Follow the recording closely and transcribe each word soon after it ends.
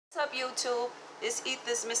What's up, YouTube? It's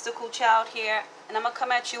Ether's Mystical Child here, and I'm going to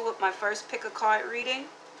come at you with my first pick a card reading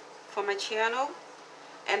for my channel.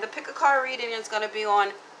 And the pick a card reading is going to be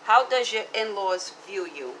on how does your in-laws view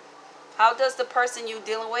you? How does the person you're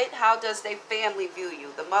dealing with, how does their family view you?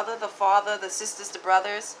 The mother, the father, the sisters, the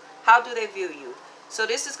brothers, how do they view you? So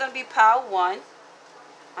this is going to be pile 1,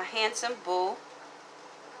 a handsome bull.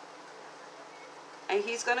 And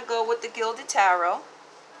he's going to go with the Gilded Tarot.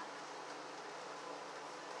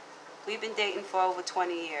 We've been dating for over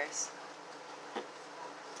 20 years.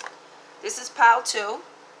 This is pile 2,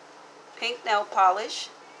 pink nail polish.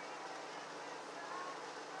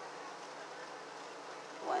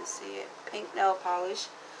 Want to see it? Pink nail polish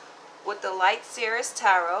with the Light Series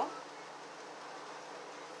Tarot.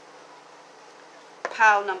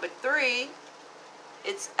 Pile number 3,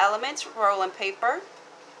 it's Elements Rolling Paper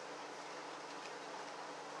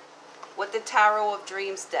with the Tarot of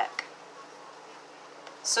Dreams deck.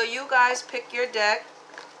 So you guys pick your deck,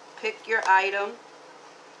 pick your item.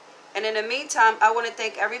 And in the meantime, I want to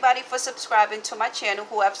thank everybody for subscribing to my channel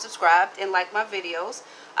who have subscribed and liked my videos.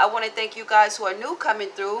 I want to thank you guys who are new coming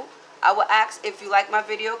through. I will ask, if you like my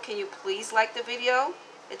video, can you please like the video?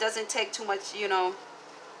 It doesn't take too much, you know,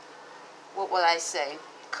 what will I say?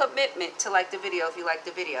 Commitment to like the video if you like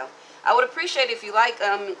the video. I would appreciate if you like,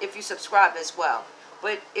 if you subscribe as well.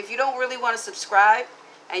 But if you don't really want to subscribe,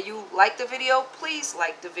 and you like the video, please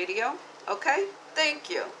like the video. Okay? Thank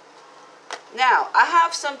you. Now, I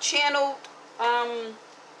have some channel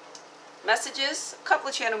messages, a couple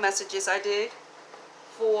of channel messages I did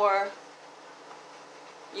for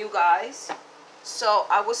you guys. So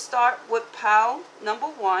I will start with pile number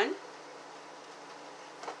 1.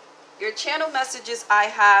 Your channel messages I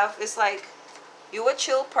have is like, you a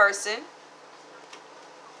chill person.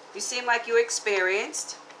 You seem like you're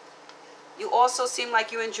experienced. You also seem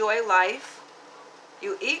like you enjoy life.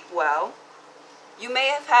 You eat well. You may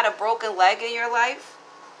have had a broken leg in your life,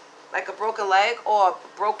 like a broken leg or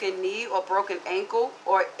a broken knee or broken ankle,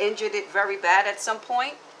 or injured it very bad at some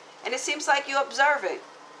point. And it seems like you observe it.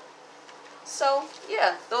 So,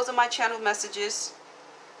 yeah, those are my channel messages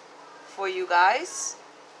for you guys.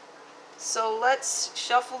 So let's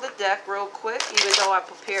shuffle the deck real quick. Even though I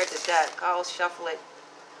prepared the deck, I'll shuffle it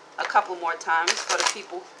a couple more times for the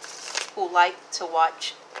people who like to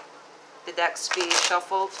watch the decks being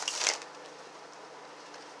shuffled.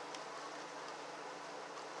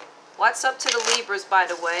 What's up to the Libras, by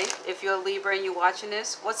the way? If you're a Libra and you're watching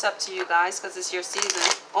this, what's up to you guys? Because it's your season.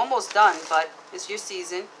 Almost done, but it's your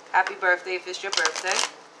season. Happy birthday if it's your birthday.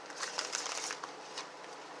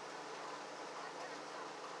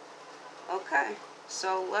 Okay,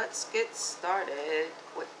 so let's get started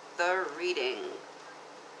with the reading.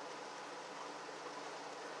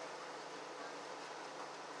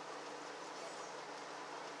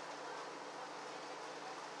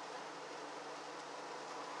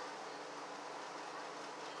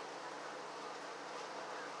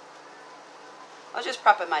 I'll just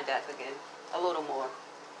prop in my deck again, a little more.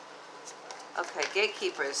 Okay,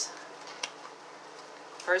 gatekeepers.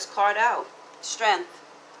 First card out, strength.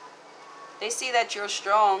 They see that you're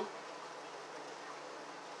strong.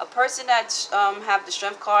 A person that have the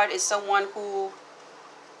strength card is someone who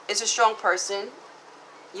is a strong person.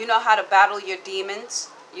 You know how to battle your demons.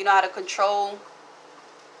 You know how to control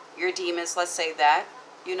your demons, let's say that.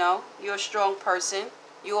 You know, you're a strong person.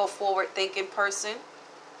 You're a forward-thinking person.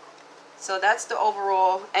 So that's the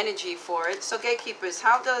overall energy for it. So gatekeepers,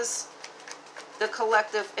 how does the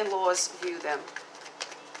collective in-laws view them?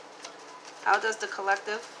 How does the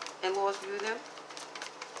collective in-laws view them?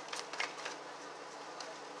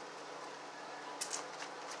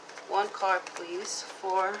 One card, please,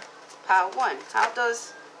 for pile 1. How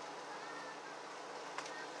does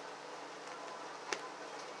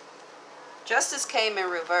Justice came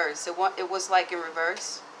in reverse? It was like in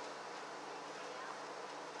reverse.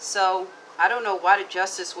 So, I don't know why the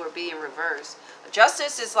Justice would be in reverse.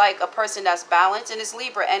 Justice is like a person that's balanced, and it's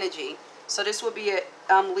Libra energy. So this would be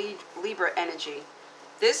a Libra energy.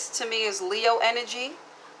 This, to me, is Leo energy.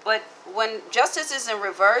 But when Justice is in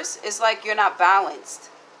reverse, it's like you're not balanced.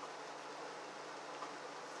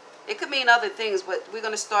 It could mean other things, but we're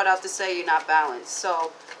going to start out to say you're not balanced.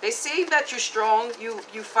 So, they see that you're strong. You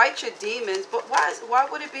fight your demons, but why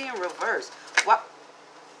would it be in reverse? Why?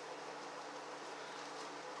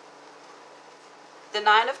 The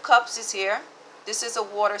 9 of Cups is here. This is a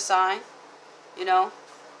water sign. You know,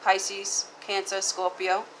 Pisces, Cancer,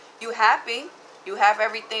 Scorpio. You happy. You have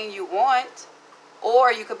everything you want.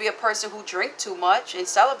 Or you could be a person who drink too much and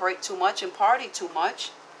celebrate too much and party too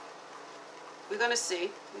much. We're going to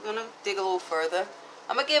see. We're going to dig a little further.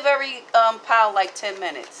 I'm going to give every pile like 10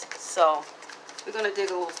 minutes. So we're going to dig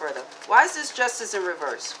a little further. Why is this Justice in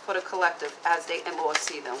reverse for the collective as they in-laws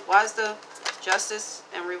see them? Why is the Justice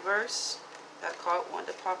in reverse? That card wanted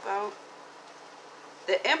to pop out.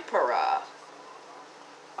 The Emperor.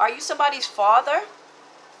 Are you somebody's father?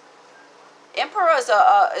 Emperor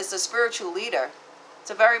is a spiritual leader.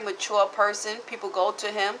 It's a very mature person. People go to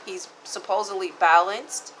him. He's supposedly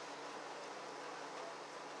balanced.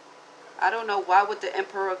 I don't know why would the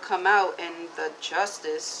Emperor come out in the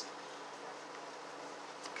Justice.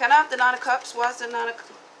 Can I have the Nine of Cups? Why is the Nine of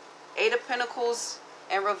Cups? Eight of Pentacles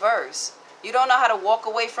in reverse. You don't know how to walk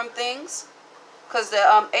away from things? Because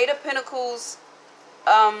the Eight of Pentacles,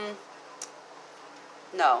 no.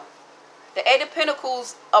 The Eight of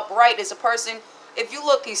Pentacles upright is a person, if you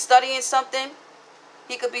look, he's studying something.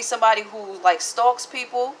 He could be somebody who like stalks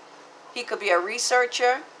people. He could be a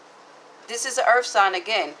researcher. This is an earth sign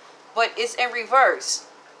again, but it's in reverse.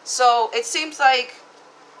 So it seems like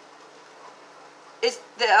it's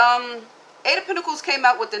the Eight of Pentacles came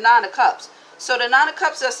out with the Nine of Cups. So the Nine of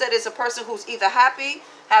Cups, I said, is a person who's either happy,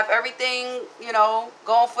 have everything, you know,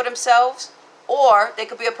 going for themselves, or they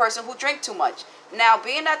could be a person who drink too much. Now,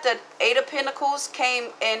 being that the Eight of Pentacles came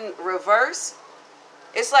in reverse,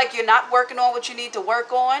 it's like you're not working on what you need to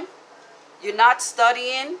work on. You're not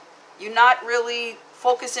studying. You're not really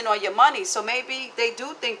focusing on your money. So maybe they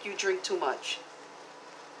do think you drink too much.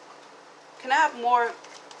 Can I have more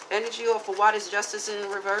energy or for why this Justice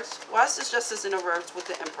in reverse? Why is this Justice in reverse with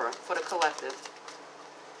the Emperor for the collective?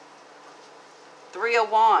 Three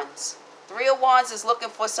of Wands. Three of Wands is looking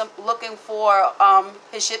for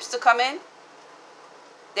his ships to come in.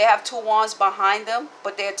 They have two wands behind them,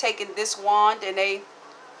 but they're taking this wand and they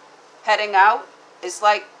heading out. It's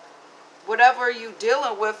like whatever you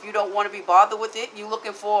dealing with, you don't want to be bothered with it. You're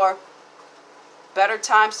looking for better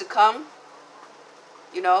times to come,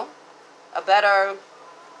 you know, a better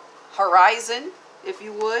horizon, if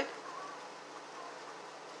you would.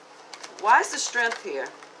 Why is the Strength here?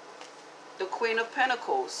 The Queen of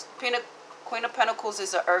Pentacles. Queen of Pentacles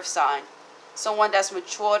is an earth sign. Someone that's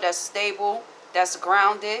mature, that's stable, that's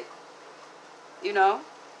grounded, you know.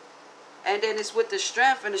 And then it's with the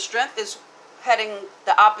Strength, and the Strength is heading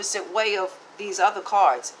the opposite way of these other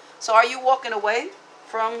cards. So are you walking away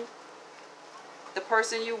from the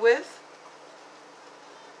person you with?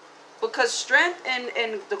 Because Strength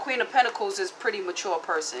and the Queen of Pentacles is pretty mature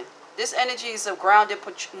person. This energy is a grounded,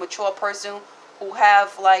 mature person who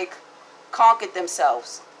have like conquered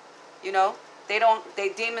themselves. You know,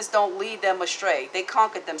 demons don't lead them astray. They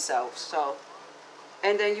conquered themselves. So,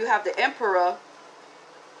 and then you have the Emperor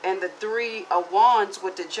and the Three of Wands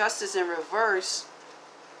with the Justice in reverse.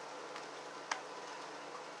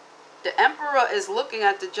 The Emperor is looking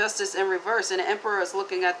at the Justice in reverse, and the Emperor is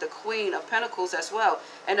looking at the Queen of Pentacles as well.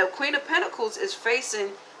 And the Queen of Pentacles is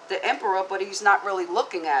facing the Emperor, but he's not really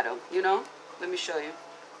looking at him, you know. Let me show you.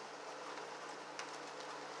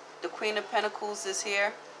 The Queen of Pentacles is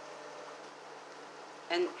here,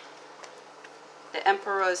 and the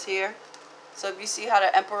Emperor is here. So if you see how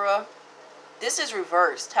the Emperor, this is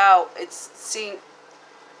reversed. How it's seen,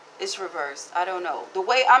 it's reversed. I don't know. The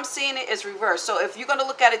way I'm seeing it is reversed. So if you're going to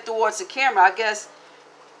look at it towards the camera, I guess,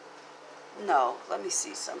 no, let me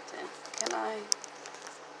see something. Can I?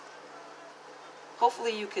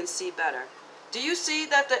 Hopefully you can see better. Do you see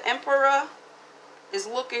that the Emperor is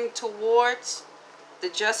looking towards the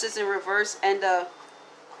Justice in reverse and the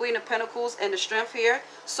Queen of Pentacles and the Strength here?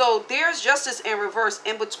 So there's Justice in reverse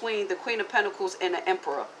in between the Queen of Pentacles and the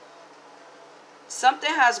Emperor. Something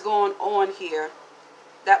has gone on here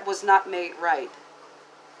that was not made right.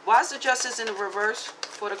 Why is the Justice in the reverse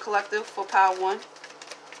for the collective for pile one?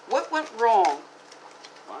 What went wrong?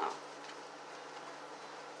 Wow.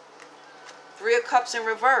 Three of Cups in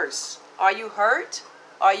reverse. Are you hurt?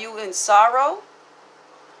 Are you in sorrow?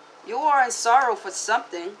 You are in sorrow for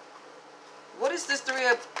something. What is this Three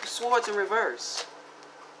of Swords in reverse?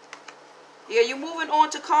 Yeah, you're moving on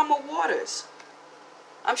to calmer waters.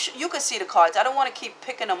 I'm sure you can see the cards. I don't want to keep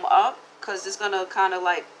picking them up because it's going to kind of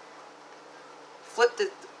like flip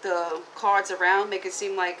the cards around, make it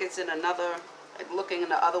seem like it's in another, looking in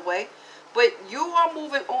the other way. But you are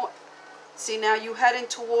moving on. See, now you're heading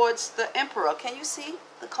towards the Emperor. Can you see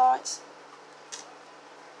the cards?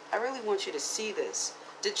 I really want you to see this.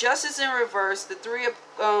 The Justice in reverse, the Three of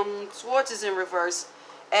Swords is in reverse,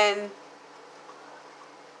 and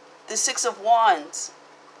the Six of Wands,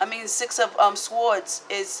 Six of Swords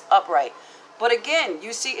is upright. But again,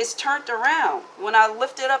 you see it's turned around. When I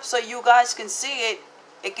lift it up so you guys can see it,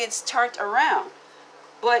 it gets turned around.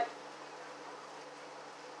 But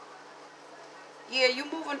yeah,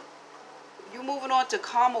 you moving on to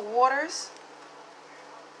calmer waters.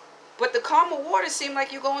 But the calmer waters seem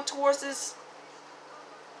like you're going towards this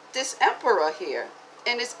emperor here.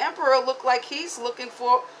 And this emperor look like he's looking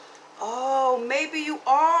for, oh, maybe you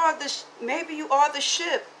are the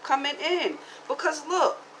ship coming in. Because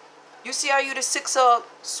look, you see how you the Six of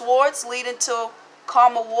Swords leading to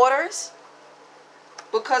calmer waters?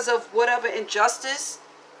 Because of whatever injustice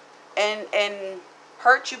and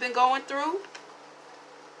hurt you've been going through.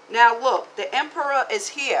 Now look, the emperor is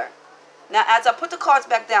here. Now as I put the cards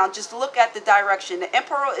back down, just look at the direction. The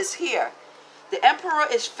emperor is here. The emperor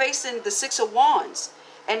is facing the Six of Wands.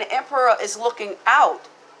 And the emperor is looking out.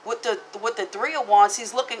 With the Three of Wands,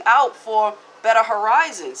 he's looking out for better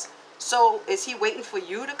horizons. So is he waiting for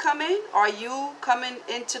you to come in? Are you coming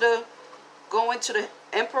into going to the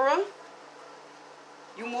emperor?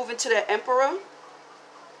 You moving to the emperor?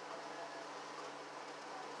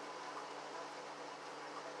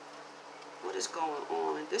 What is going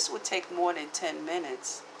on? This would take more than 10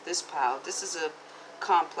 minutes. This pile. This is a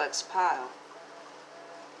complex pile.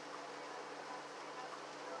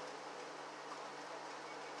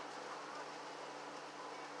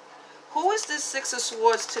 Who is this Six of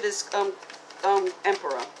Swords to this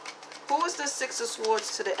emperor? Who is the Six of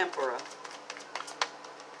Swords to the emperor?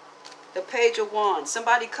 The Page of Wands.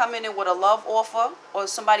 Somebody coming in with a love offer, or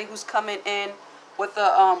somebody who's coming in with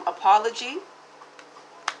a apology.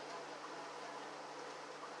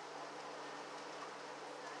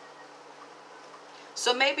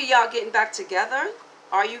 So maybe y'all getting back together.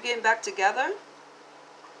 Are you getting back together?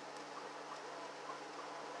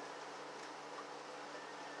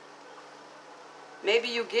 Maybe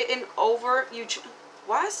you getting over you.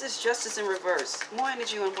 Why is this Justice in reverse? More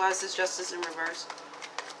energy on why is this Justice in reverse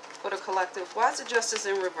for the collective? Why is the Justice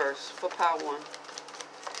in reverse for pile 1?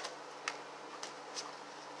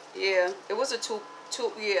 Yeah, it was a two.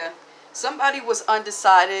 Yeah, somebody was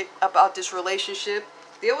undecided about this relationship.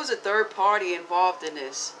 There was a third party involved in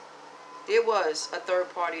this. There was a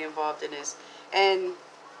third party involved in this, and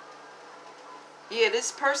yeah,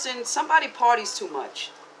 this person, somebody parties too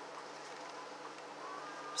much.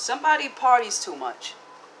 Somebody parties too much.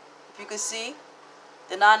 If you can see,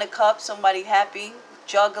 the Nine of Cups, somebody happy,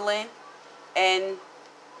 juggling, and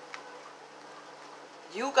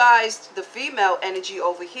you guys, the female energy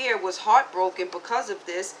over here was heartbroken because of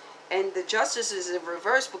this, and the Justice is in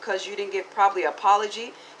reverse because you didn't get probably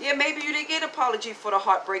apology. Yeah, maybe you didn't get apology for the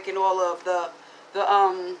heartbreak and all of the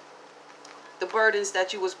burdens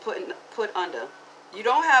that you was put under. You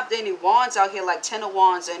don't have any wands out here like 10 of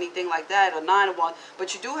Wands or anything like that, or 9 of Wands.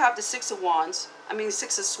 But you do have the Six of Wands. I mean,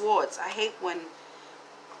 Six of Swords. I hate when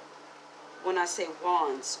I say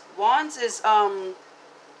Wands. Wands is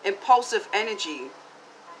impulsive energy.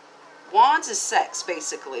 Wands is sex,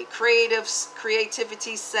 basically.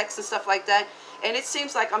 Creativity, sex, and stuff like that. And it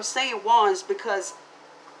seems like I'm saying Wands because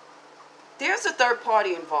there's a third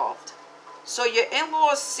party involved. So your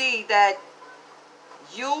in-laws see that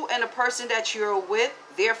you and the person that you're with,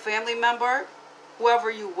 their family member,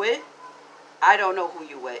 whoever you with, I don't know who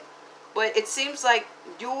you with, but it seems like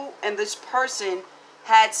you and this person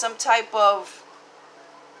had some type of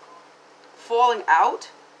falling out,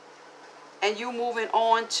 and you moving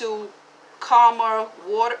on to calmer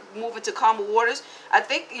water, moving to calmer waters. I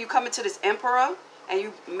think you come into this emperor, and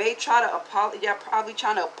you may try to apologize. You're probably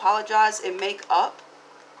trying to apologize and make up.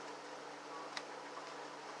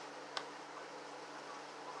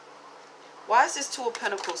 Why is this Two of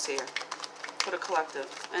Pentacles here for the collective?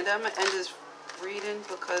 And I'm going to end this reading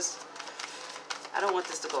because I don't want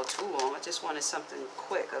this to go too long. I just wanted something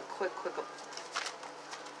quick, a quick.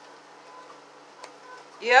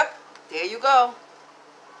 Yep, there you go.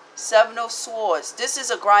 Seven of Swords. This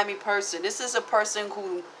is a grimy person. This is a person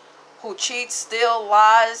who cheats, steals,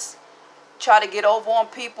 lies, try to get over on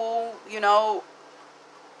people, you know,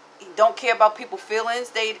 don't care about people's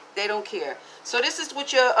feelings. They don't care. So this is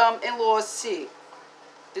what your in-laws see.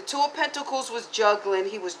 The Two of Pentacles was juggling.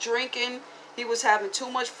 He was drinking. He was having too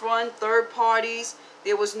much fun. Third parties.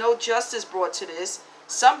 There was no justice brought to this.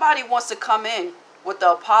 Somebody wants to come in with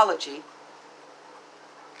the apology.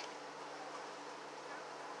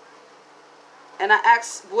 And I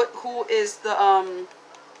asked who is the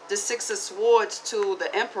Six of Swords to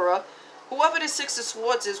the Emperor. Whoever the Six of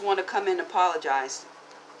Swords is want to come in and apologize.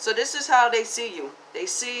 So this is how they see you. They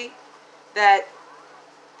see that,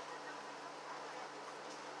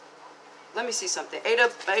 let me see something. Eight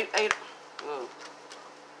of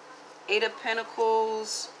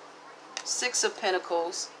Pentacles, Six of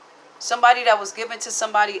Pentacles. Somebody that was given to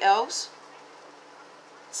somebody else.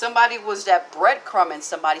 Somebody was that breadcrumbing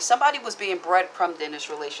somebody. Somebody was being breadcrumbed in this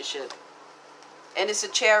relationship. And it's a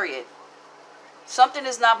Chariot. Something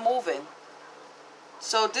is not moving.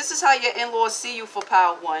 So this is how your in-laws see you for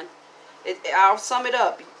pile 1. I'll sum it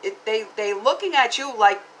up. They looking at you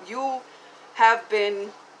like you have been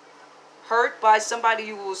hurt by somebody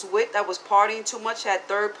you was with that was partying too much, had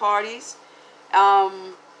third parties,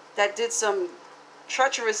 that did some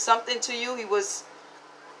treacherous something to you. He was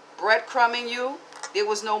breadcrumbing you. There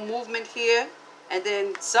was no movement here. And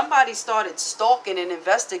then somebody started stalking and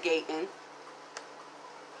investigating.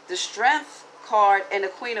 The Strength card and the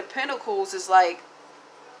Queen of Pentacles is like,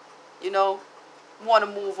 you know, want to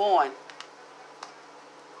move on.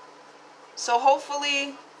 So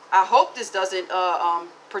hopefully, I hope this doesn't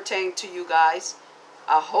pertain to you guys.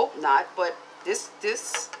 I hope not, but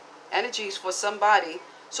this energy is for somebody.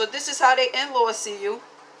 So this is how they in-laws see you.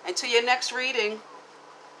 Until your next reading.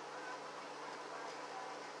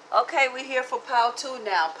 Okay, we're here for pile 2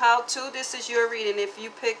 now. Pile 2, this is your reading. If you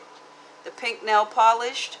pick the pink nail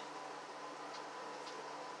polished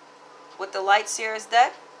with the Light Series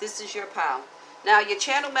deck, this is your pile. Now, your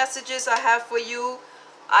channel messages I have for you,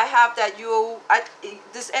 I have that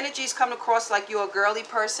this energy is coming across like you're a girly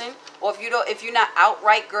person, or if you're not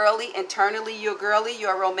outright girly, internally you're girly,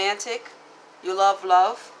 you're romantic, you love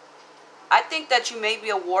love. I think that you may be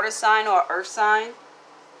a water sign or earth sign,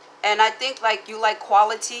 and I think like you like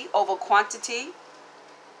quality over quantity.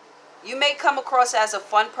 You may come across as a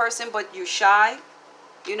fun person, but you're shy,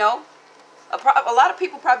 you know. A lot of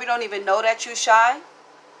people probably don't even know that you're shy.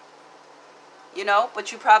 You know,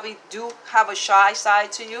 but you probably do have a shy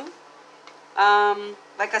side to you.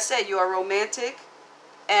 Like I said, you're a romantic.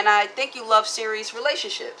 And I think you love serious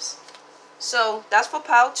relationships. So that's for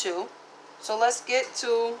pile 2. So let's get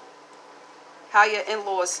to how your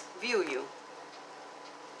in-laws view you.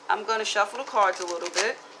 I'm going to shuffle the cards a little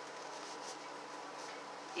bit.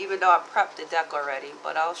 Even though I prepped the deck already.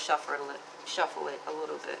 But I'll shuffle it a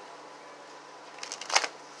little bit.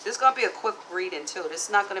 This is going to be a quick reading too. This is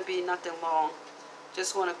not going to be nothing long.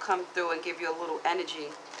 Just want to come through and give you a little energy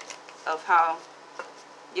of how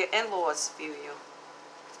your in-laws view you.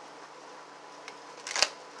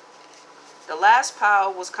 The last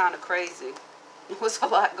pile was kind of crazy. There was a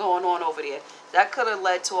lot going on over there. That could have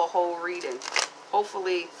led to a whole reading.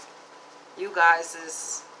 Hopefully you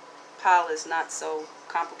guys' pile is not so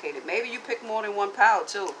complicated. Maybe you pick more than one pile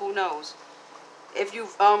too. Who knows? If you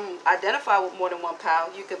identify with more than one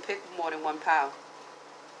pile, you can pick more than one pile.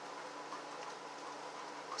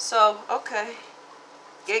 So, okay.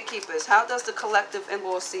 Gatekeepers, how does the collective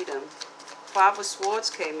in-laws see them? 5 of Swords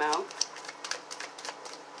came out.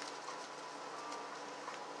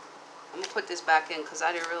 I'm going to put this back in because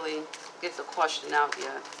I didn't really get the question out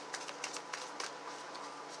yet.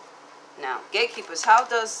 Now, gatekeepers, how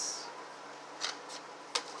does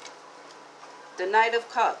the Knight of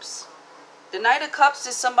Cups? The Knight of Cups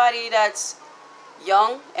is somebody that's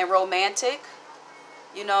young and romantic.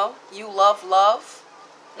 You know, you love love.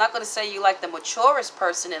 I'm not going to say you like the maturest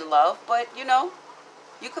person in love, but, you know,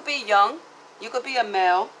 you could be young. You could be a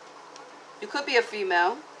male. You could be a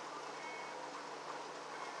female.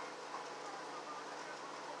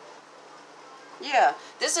 Yeah,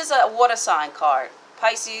 this is a water sign card.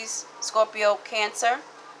 Pisces, Scorpio, Cancer.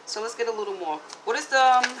 So let's get a little more. What is the,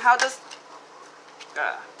 how does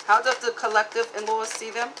the collective in-laws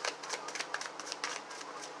see them?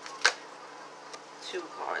 2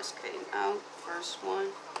 cards came out. First one.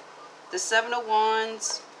 The 7 of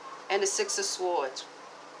Wands and the 6 of Swords.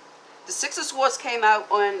 The 6 of Swords came out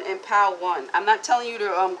in pile 1. I'm not telling you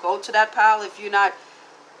to go to that pile if you're not,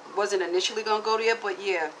 wasn't initially going to go there, but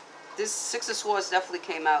yeah. This 6 of Swords definitely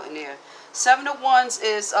came out in there. 7 of Wands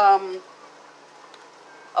is a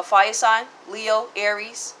fire sign. Leo,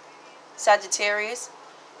 Aries, Sagittarius.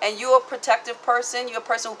 And you're a protective person. You're a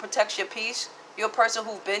person who protects your peace. You're a person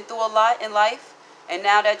who's been through a lot in life. And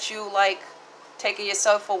now that you like taking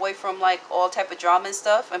yourself away from like all type of drama and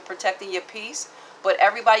stuff and protecting your peace. But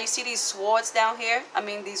everybody, you see these swords down here? I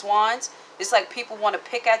mean, these wands. It's like people want to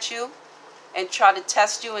pick at you and try to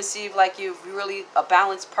test you and see if like you're really a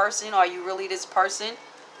balanced person. Are you really this person?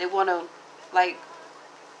 They want to like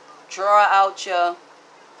draw out your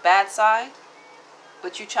bad side,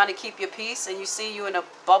 but you're trying to keep your peace, and you see you in a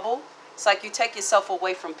bubble. It's like you take yourself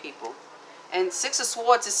away from people. And 6 of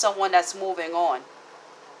Swords is someone that's moving on.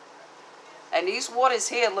 And these waters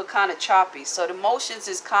here look kind of choppy. So the emotions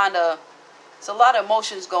is kind of, it's a lot of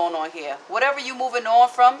emotions going on here. Whatever you're moving on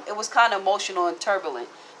from, it was kind of emotional and turbulent.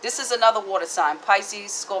 This is another water sign.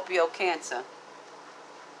 Pisces, Scorpio, Cancer.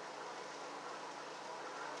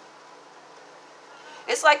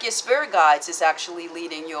 It's like your spirit guides is actually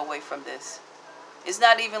leading you away from this. It's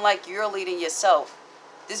not even like you're leading yourself.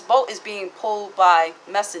 This boat is being pulled by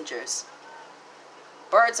messengers.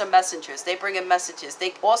 Birds are messengers. They bring in messages.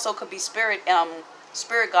 They also could be spirit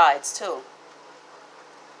guides too.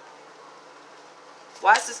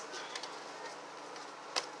 Why is this?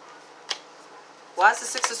 Why is the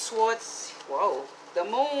Six of Swords? Whoa. The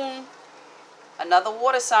Moon. Another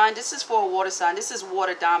water sign. This is for a water sign. This is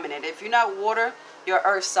water dominant. If you're not water, you're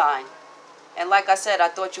earth sign. And like I said, I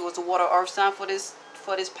thought you was a water earth sign for this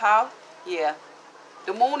pile. Yeah.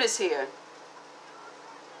 The Moon is here.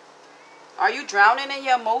 Are you drowning in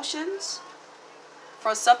your emotions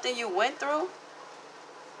from something you went through?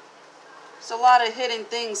 There's a lot of hidden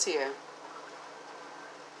things here.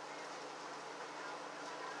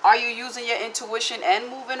 Are you using your intuition and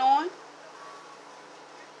moving on?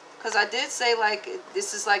 Because I did say, like,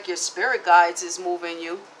 this is like your spirit guides is moving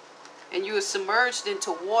you. And you are submerged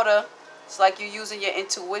into water. It's like you're using your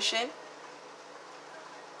intuition.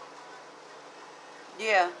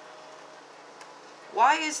 Yeah.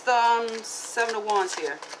 Why is the Seven of Wands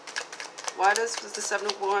here? Why does the Seven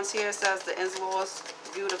of Wands here says the in-laws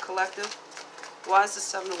view the collective? Why is the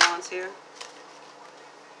Seven of Wands here?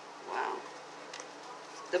 Wow.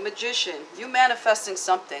 The Magician. You manifesting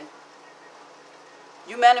something.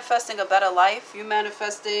 You manifesting a better life. You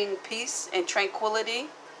manifesting peace and tranquility.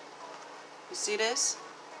 You see this?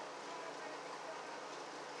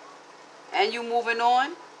 And you moving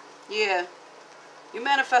on? Yeah. You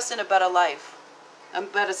manifesting a better life. A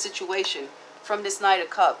better situation from this Knight of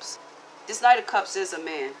Cups. This Knight of Cups is a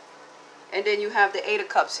man. And then you have the Eight of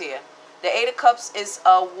Cups here. The Eight of Cups is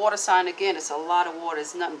a water sign again. It's a lot of water.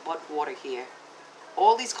 It's nothing but water here.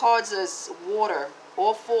 All these cards is water.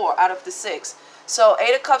 All 4 out of the 6. So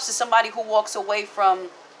Eight of Cups is somebody who walks away from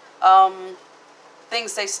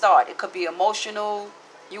things they start. It could be emotional.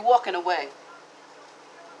 You walking away.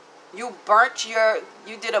 You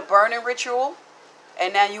did a burning ritual.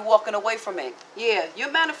 And now you walking away from it. Yeah, you're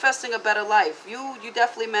manifesting a better life. You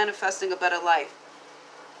definitely manifesting a better life.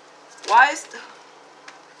 Why is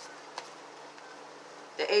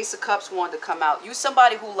the Ace of Cups wanted to come out? You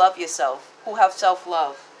somebody who love yourself, who have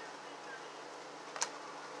self-love.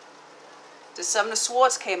 The Seven of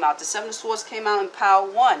Swords came out. The Seven of Swords came out in pile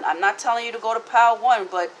 1. I'm not telling you to go to pile 1,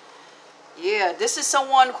 but yeah, this is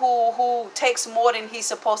someone who takes more than he's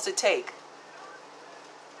supposed to take.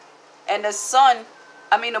 And the sun,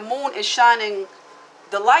 the moon is shining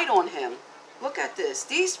the light on him. Look at this.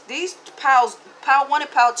 These piles, pile 1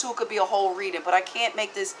 and pile 2 could be a whole reading, but I can't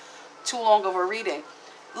make this too long of a reading.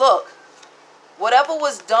 Look, whatever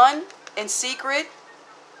was done in secret,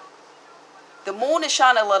 the moon is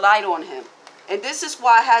shining a light on him. And this is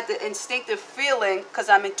why I had the instinctive feeling, because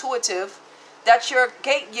I'm intuitive, that your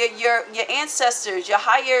ancestors, your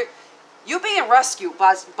higher, you being rescued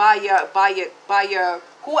by your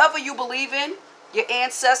whoever you believe in, your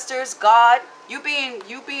ancestors, God, you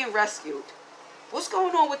being rescued. What's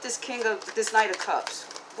going on with this Knight of Cups?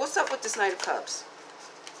 What's up with this Knight of Cups?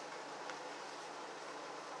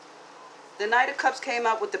 The Knight of Cups came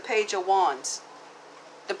out with the Page of Wands.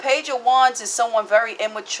 The Page of Wands is someone very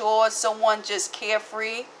immature, someone just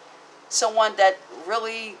carefree, someone that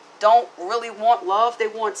really don't really want love, they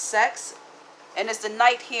want sex. And it's the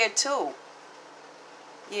Knight here too.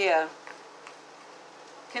 Yeah.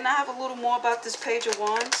 Can I have a little more about this Page of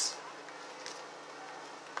Wands?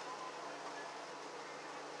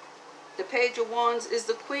 The Page of Wands is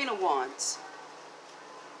the Queen of Wands.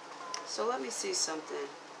 So let me see something.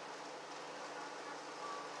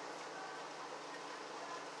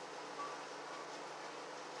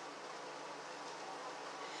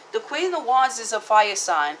 The Queen of Wands is a fire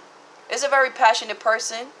sign. It's a very passionate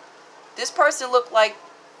person. This person looked like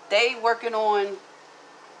they working on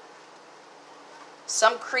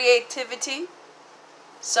some creativity,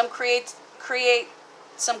 some creative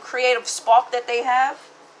spark that they have.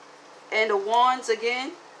 And the Wands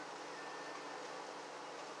again.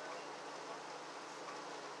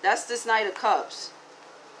 That's this Knight of Cups.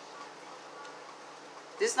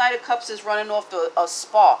 This Knight of Cups is running off a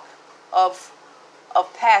spark of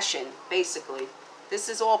passion, basically. This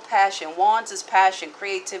is all passion. Wands is passion,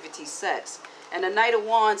 creativity, sex. And the Knight of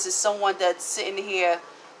Wands is someone that's sitting here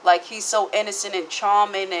like he's so innocent and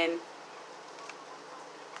charming. And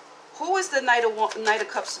who is the Knight of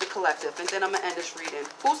Cups to the collective? And then I'm going to end this reading.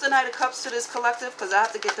 Who's the Knight of Cups to this collective? Because I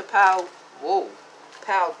have to get to pile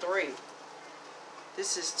 3.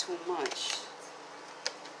 This is too much.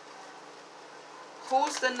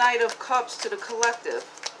 Who's the Knight of Cups to the collective?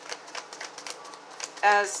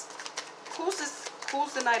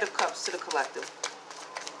 Who's the Knight of Cups to the collective?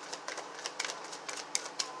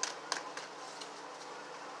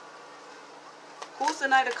 Who's the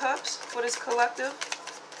Knight of Cups for this collective?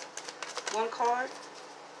 One card.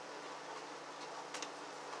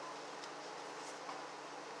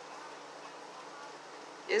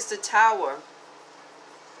 It's the Tower.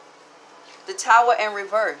 The Tower in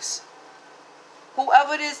reverse.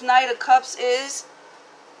 Whoever this Knight of Cups is,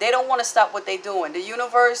 they don't want to stop what they're doing. The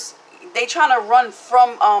universe, they trying to run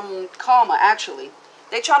from karma, actually.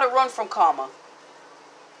 They trying to run from karma.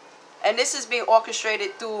 And this is being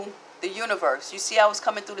orchestrated through the universe. You see how it's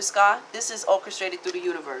coming through the sky? This is orchestrated through the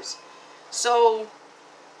universe. So,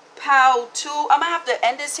 pile 2, I'm going to have to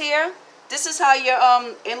end this here. This is how your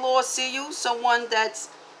in-laws see you. Someone that's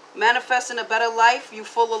manifesting a better life. You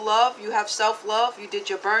full of love. You have self-love. You did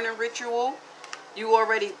your burning ritual. You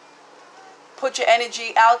already put your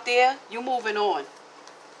energy out there. You moving on.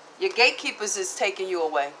 Your gatekeepers is taking you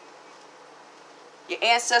away. Your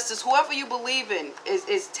ancestors, whoever you believe in,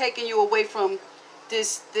 is taking you away from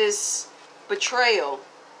this betrayal,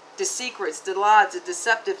 the secrets, the lies, the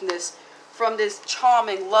deceptiveness from this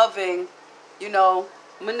charming, loving, you know,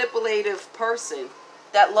 manipulative person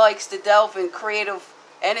that likes to delve in creative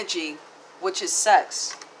energy, which is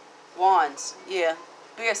sex. Wands, yeah,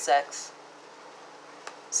 beer sex.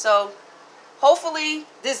 So, hopefully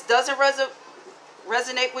this doesn't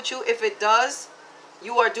resonate with you. If it does,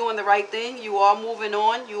 you are doing the right thing. You are moving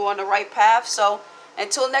on. You are on the right path. So,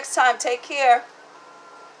 until next time, take care.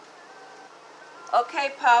 Okay,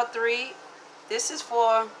 pile 3. This is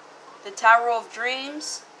for the Tarot of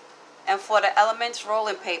Dreams and for the Elements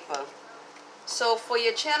rolling paper. So, for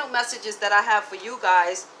your channel messages that I have for you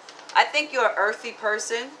guys, I think you're an earthy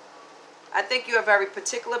person. I think you're a very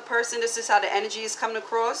particular person. This is how the energy is coming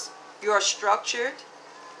across. You are structured.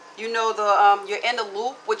 You know you're in the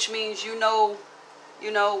loop, which means you know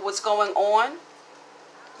what's going on.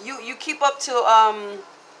 You keep up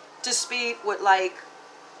to speed with like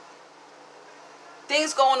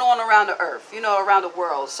things going on around the earth, around the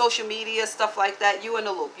world, social media, stuff like that. You in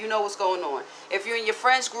the loop. You know what's going on. If you're in your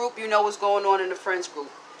friends group, you know what's going on in the friends group.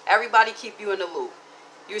 Everybody keep you in the loop.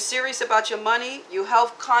 You're serious about your money, you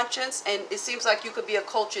health conscious, and it seems like you could be a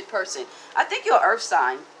cultured person. I think you're an earth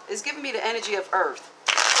sign. It's giving me the energy of earth.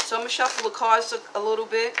 So I'm going to shuffle the cards a little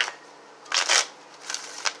bit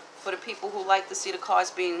for the people who like to see the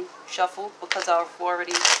cards being shuffled, because I've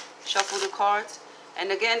already shuffled the cards.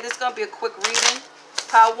 And again, this is going to be a quick reading.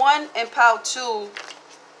 Pile 1 and pile 2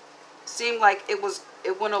 seem like it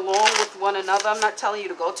went along with one another. I'm not telling you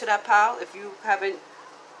to go to that pile. If you haven't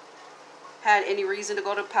had any reason to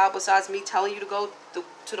go to the pile besides me telling you to go to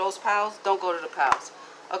those piles, don't go to the piles.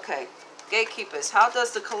 Okay, gatekeepers. How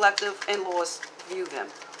does the collective in-laws view them?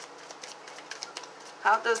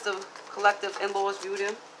 How does the collective in-laws view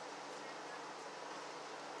them?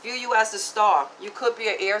 View you as the star. You could be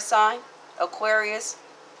an air sign, Aquarius,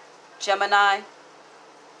 Gemini,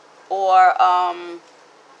 or how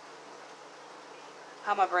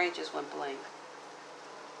my brain just went blank.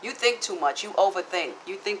 You think too much. You overthink.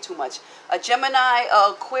 You think too much. A Gemini,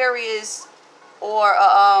 Aquarius, or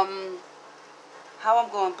how I'm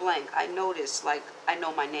going blank. I know this like I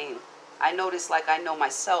know my name. I know this like I know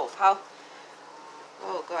myself. How?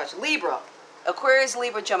 Oh gosh, Libra, Aquarius,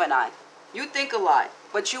 Libra, Gemini. You think a lot,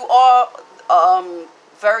 but you are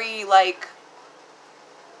very like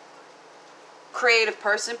creative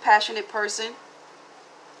person, passionate person.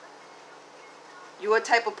 You're a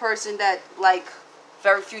type of person that like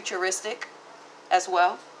very futuristic as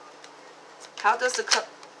well. How does the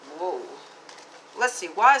whoa? Let's see.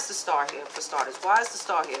 Why is the star here for starters? Why is the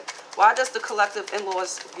star here? Why does the collective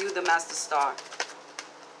in-laws view them as the star?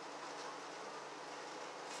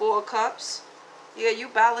 4 of Cups. Yeah, you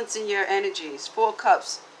balancing your energies. 4 of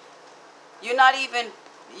Cups. You're not even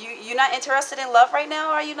you're not interested in love right now,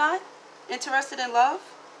 are you not? Interested in love?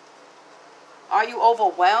 Are you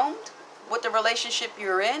overwhelmed with the relationship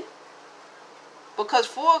you're in? Because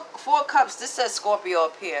 4 Cups, this says Scorpio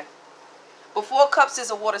up here. But 4 Cups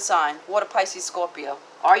is a water sign. Water, Pisces, Scorpio.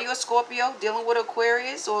 Are you a Scorpio dealing with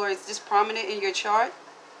Aquarius, or is this prominent in your chart?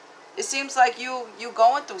 It seems like you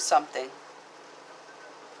going through something.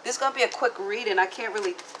 This is going to be a quick reading. I can't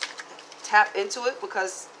really tap into it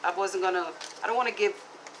because I don't want to give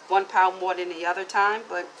one pile more than the other time,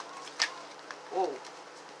 but whoa,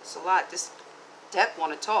 it's a lot. This deck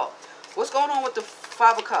want to talk. What's going on with the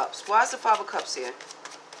 5 of Cups? Why is the 5 of Cups here?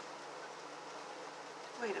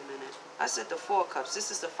 Wait a minute. I said the 4 of Cups.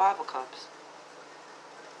 This is the 5 of Cups.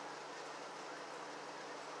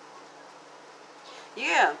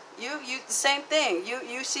 Yeah, you the same thing.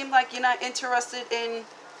 You seem like you're not interested in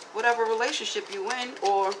whatever relationship you in,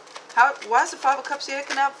 or why is the 5 of Cups here?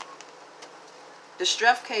 The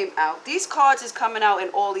Strength came out. These cards is coming out in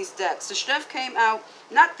all these decks. The Strength came out,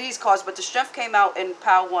 not these cards, but the Strength came out in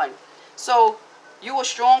pile 1. So you a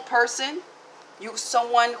strong person. You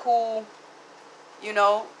someone who, you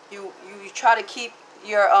try to keep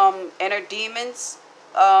your inner demons,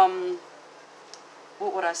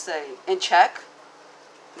 what would I say, in check.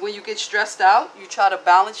 When you get stressed out, you try to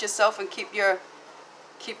balance yourself and keep your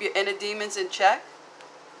inner demons in check.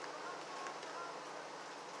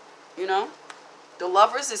 You know, the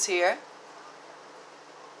Lovers is here.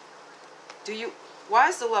 Why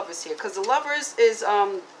is the Lovers here? Because the Lovers is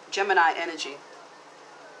Gemini energy,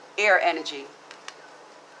 air energy.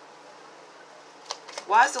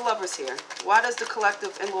 Why is the Lovers here? Why does the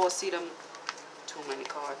collective in-law see them? Too many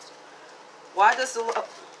cards. Why does the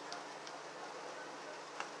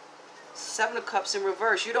Seven of Cups in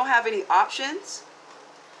reverse? You don't have any options.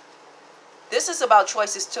 This is about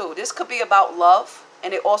choices too. This could be about love,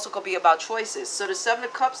 and it also could be about choices. So the Seven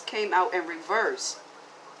of Cups came out in reverse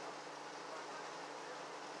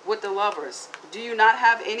with the Lovers. Do you not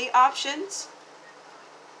have any options?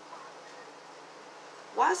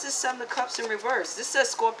 Why is this Seven of Cups in reverse? This says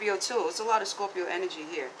Scorpio too. It's a lot of Scorpio energy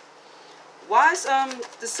here. Why is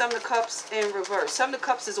the Seven of Cups in reverse? Seven of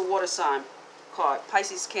Cups is a water sign card.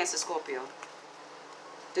 Pisces, Cancer, Scorpio.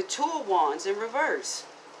 The Two of Wands in reverse.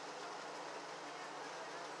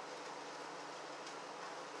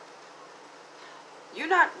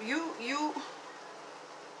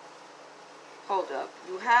 Hold up.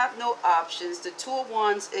 You have no options. The Two of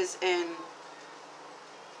Wands is in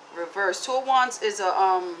reverse. Two of Wands is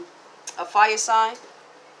a fire sign.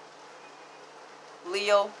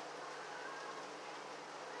 Leo,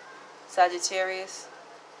 Sagittarius,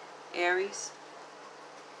 Aries.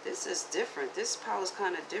 This is different. This pile is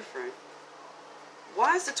kind of different.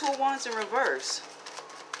 Why is the Two of Wands in reverse?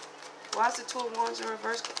 Why is the Two of Wands in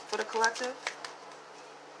reverse for the collective?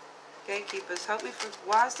 Gatekeepers, help me.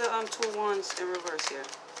 Why is the Two of Wands in reverse here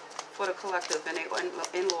for the collective, and they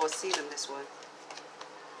in-laws see them this way?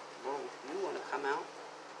 Whoa, you want to come out?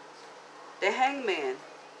 The Hangman.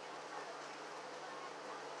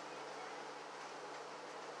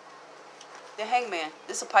 The Hangman.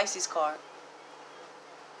 This is a Pisces card.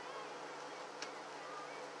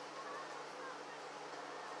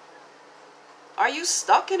 Are you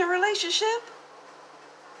stuck in a relationship?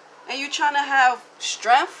 And you trying to have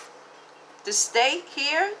strength to stay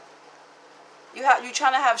here? You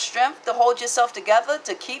trying to have strength to hold yourself together,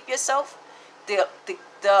 to keep yourself, to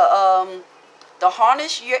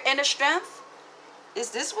harness your inner strength? Is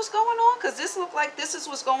this what's going on? Because this look like this is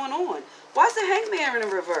what's going on. Why is the Hangman in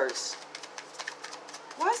reverse?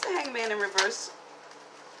 Why is the Hangman in reverse?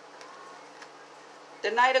 The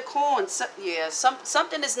Knight of Coins. Yeah,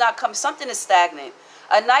 something is not coming. Something is stagnant.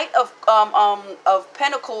 A Knight of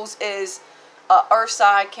Pentacles is Earth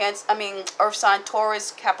sign, Earth sign,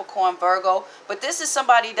 Taurus, Capricorn, Virgo. But this is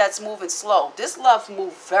somebody that's moving slow. This love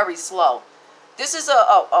moved very slow. This is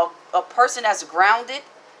a person that's grounded.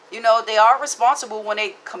 You know, they are responsible when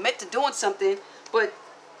they commit to doing something, but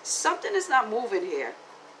something is not moving here.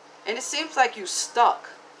 And it seems like you stuck.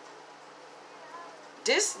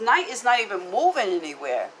 This Knight is not even moving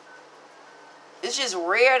anywhere. It's just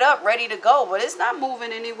reared up, ready to go, but it's not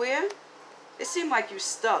moving anywhere. It seems like you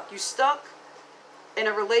stuck. You stuck in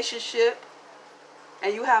a relationship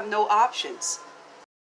and you have no options.